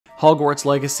Hogwarts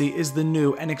Legacy is the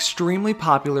new and extremely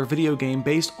popular video game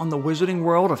based on the wizarding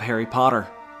world of Harry Potter.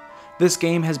 This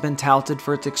game has been touted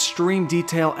for its extreme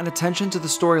detail and attention to the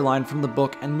storyline from the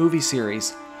book and movie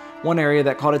series. One area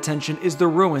that caught attention is the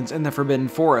ruins in the Forbidden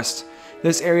Forest.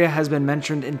 This area has been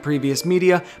mentioned in previous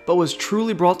media, but was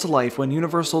truly brought to life when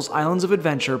Universal's Islands of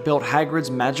Adventure built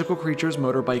Hagrid's Magical Creatures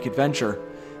Motorbike adventure.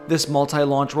 This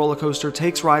multi-launch roller coaster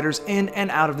takes riders in and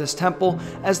out of this temple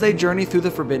as they journey through the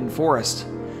Forbidden Forest.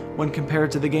 When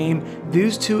compared to the game,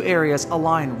 these two areas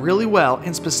align really well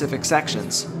in specific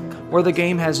sections. Where the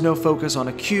game has no focus on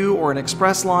a queue or an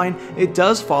express line, it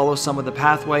does follow some of the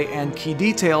pathway and key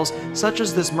details, such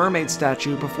as this mermaid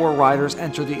statue before riders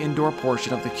enter the indoor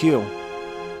portion of the queue.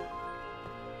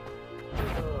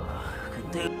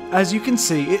 As you can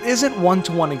see, it isn't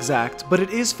one-to-one exact, but it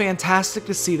is fantastic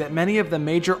to see that many of the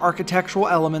major architectural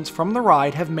elements from the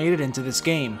ride have made it into this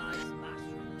game.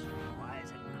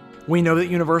 We know that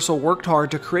Universal worked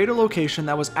hard to create a location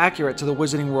that was accurate to the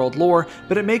Wizarding World lore,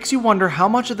 but it makes you wonder how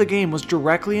much of the game was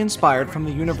directly inspired from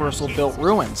the Universal-built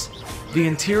ruins. The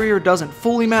interior doesn't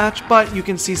fully match, but you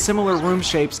can see similar room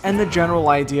shapes and the general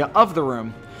idea of the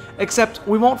room. Except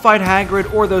we won't fight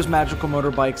Hagrid or those magical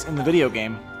motorbikes in the video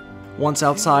game. Once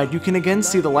outside, you can again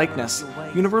see the likeness.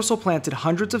 Universal planted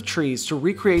hundreds of trees to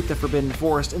recreate the Forbidden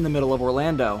Forest in the middle of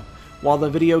Orlando. While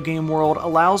the video game world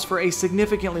allows for a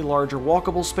significantly larger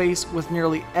walkable space with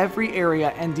nearly every area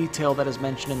and detail that is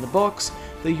mentioned in the books,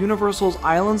 the Universal's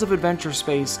Islands of Adventure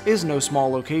space is no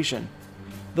small location.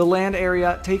 The land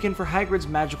area taken for Hagrid's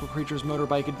Magical Creatures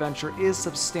Motorbike adventure is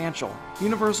substantial.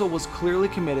 Universal was clearly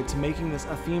committed to making this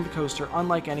a themed coaster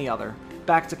unlike any other.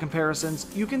 Back to comparisons,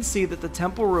 you can see that the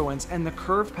temple ruins and the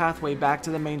curved pathway back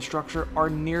to the main structure are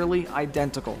nearly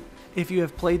identical. If you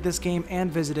have played this game and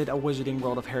visited a Wizarding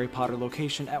World of Harry Potter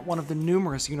location at one of the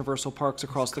numerous Universal parks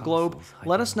across the globe,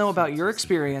 let us know about your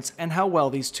experience and how well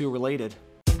these two related.